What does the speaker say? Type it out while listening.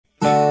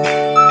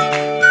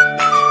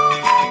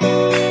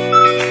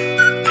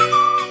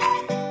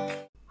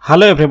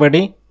Hello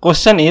everybody,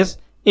 question is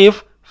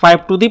if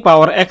 5 to the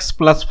power x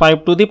plus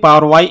 5 to the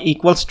power y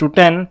equals to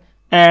 10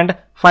 and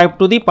 5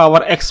 to the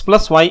power x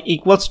plus y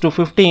equals to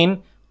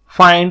 15,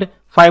 find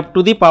 5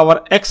 to the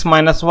power x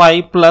minus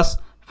y plus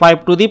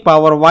 5 to the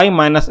power y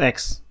minus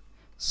x.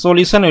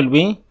 Solution will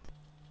be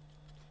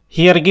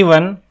here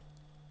given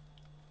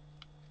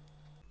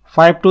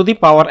 5 to the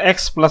power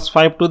x plus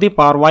 5 to the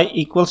power y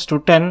equals to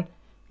 10.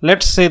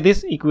 Let's say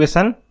this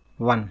equation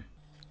 1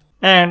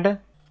 and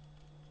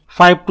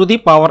 5 to the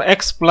power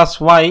x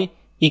plus y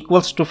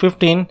equals to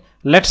 15.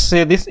 Let's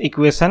say this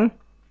equation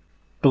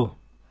 2.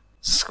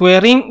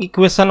 Squaring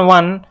equation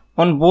 1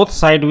 on both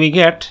sides we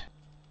get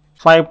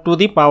 5 to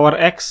the power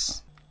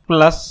x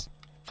plus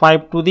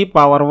 5 to the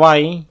power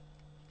y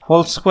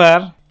whole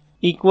square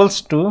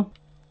equals to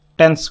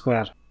 10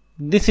 square.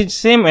 This is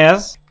same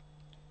as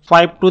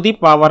 5 to the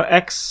power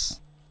x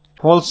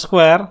whole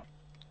square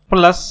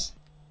plus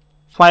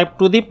 5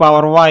 to the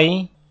power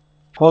y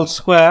whole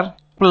square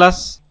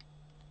plus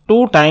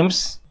 2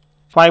 times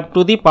 5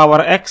 to the power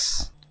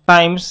x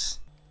times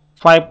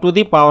 5 to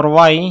the power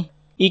y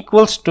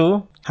equals to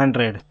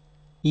 100.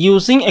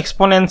 Using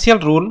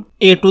exponential rule,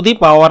 a to the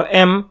power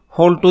m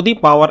whole to the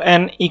power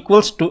n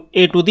equals to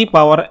a to the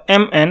power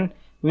mn,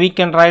 we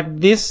can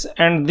write this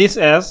and this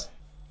as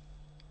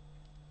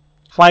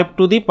 5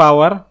 to the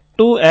power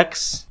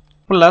 2x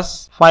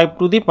plus 5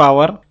 to the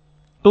power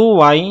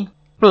 2y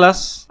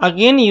plus,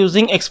 again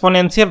using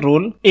exponential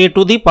rule, a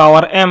to the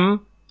power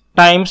m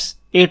times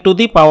a to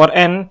the power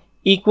n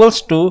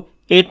equals to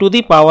a to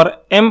the power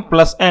m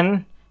plus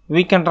n.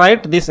 We can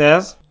write this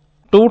as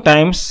 2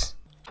 times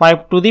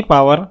 5 to the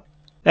power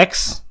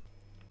x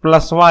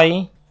plus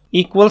y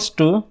equals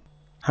to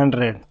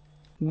 100.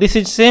 This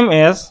is same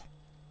as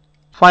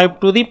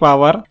 5 to the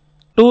power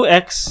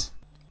 2x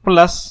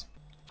plus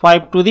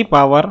 5 to the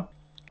power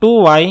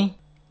 2y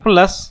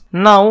plus,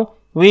 now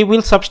we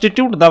will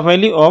substitute the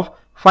value of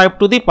 5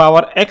 to the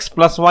power x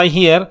plus y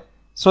here.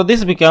 So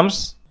this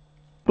becomes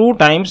 2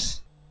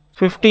 times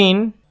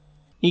 15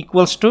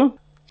 equals to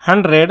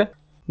 100.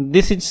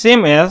 This is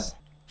same as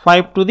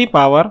 5 to the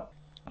power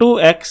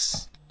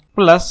 2x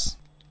plus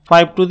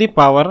 5 to the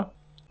power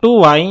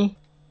 2y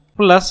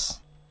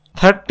plus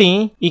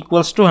 30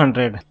 equals to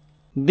 100.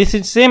 This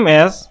is same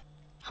as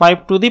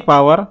 5 to the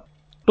power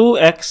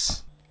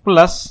 2x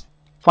plus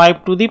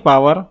 5 to the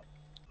power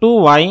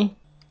 2y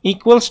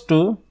equals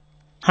to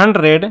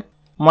 100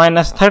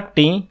 minus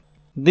 30.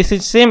 This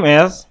is same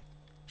as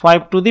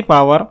 5 to the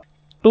power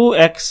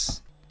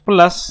 2x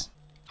plus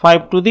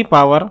 5 to the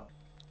power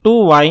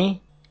 2y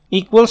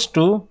equals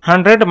to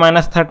 100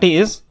 minus 30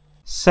 is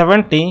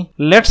 70.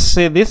 Let's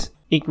say this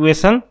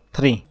equation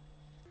 3.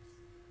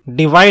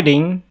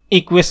 Dividing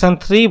equation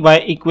 3 by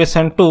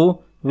equation 2,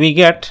 we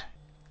get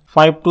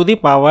 5 to the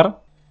power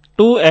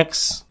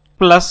 2x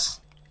plus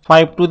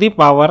 5 to the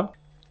power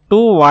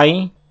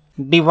 2y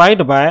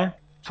divided by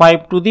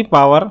 5 to the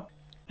power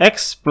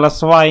x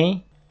plus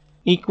y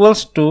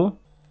equals to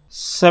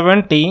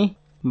 70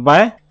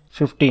 by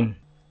 15.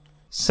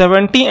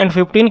 70 and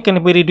 15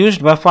 can be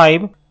reduced by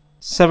 5.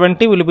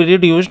 70 will be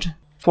reduced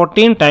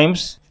 14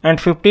 times and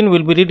 15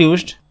 will be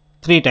reduced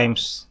 3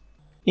 times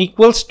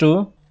equals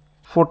to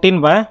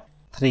 14 by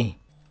 3.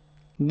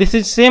 This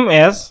is same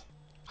as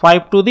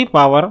 5 to the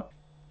power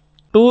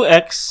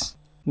 2x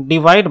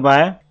divided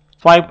by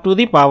 5 to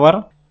the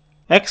power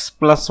x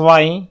plus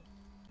y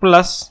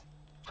plus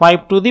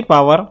 5 to the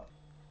power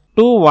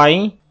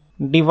 2y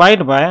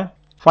divided by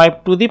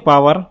 5 to the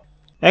power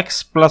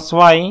x plus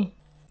y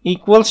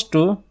equals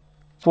to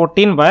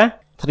 14 by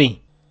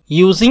 3.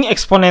 Using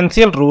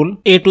exponential rule,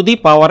 a to the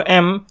power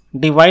m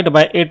divided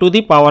by a to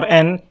the power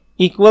n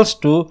equals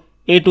to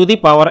a to the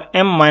power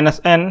m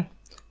minus n.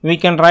 We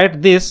can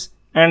write this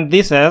and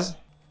this as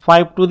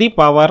 5 to the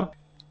power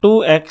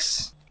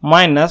 2x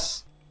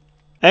minus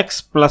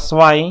x plus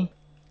y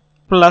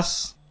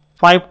plus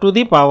 5 to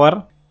the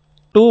power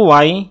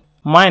 2y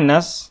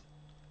minus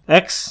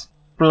x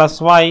plus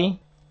y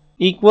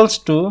equals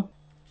to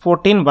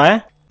 14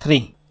 by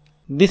 3.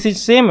 This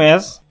is same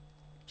as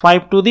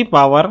 5 to the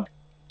power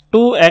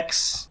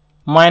 2x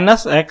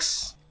minus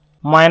x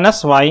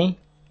minus y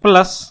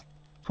plus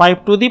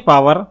 5 to the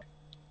power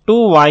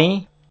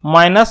 2y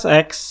minus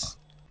x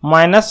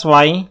minus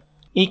y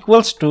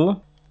equals to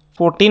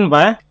 14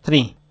 by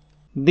 3.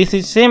 This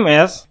is same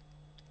as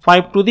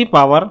 5 to the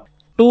power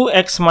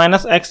 2x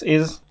minus x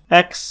is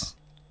x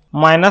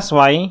minus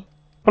y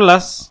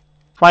plus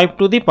 5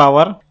 to the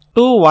power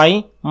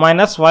 2y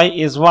minus y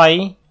is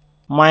y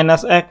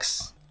minus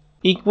x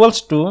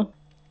equals to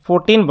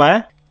 14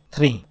 by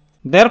 3.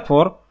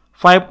 Therefore,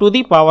 5 to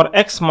the power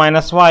x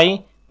minus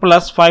y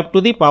plus 5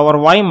 to the power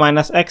y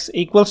minus x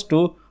equals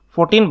to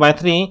 14 by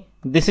 3.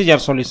 This is our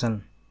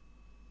solution.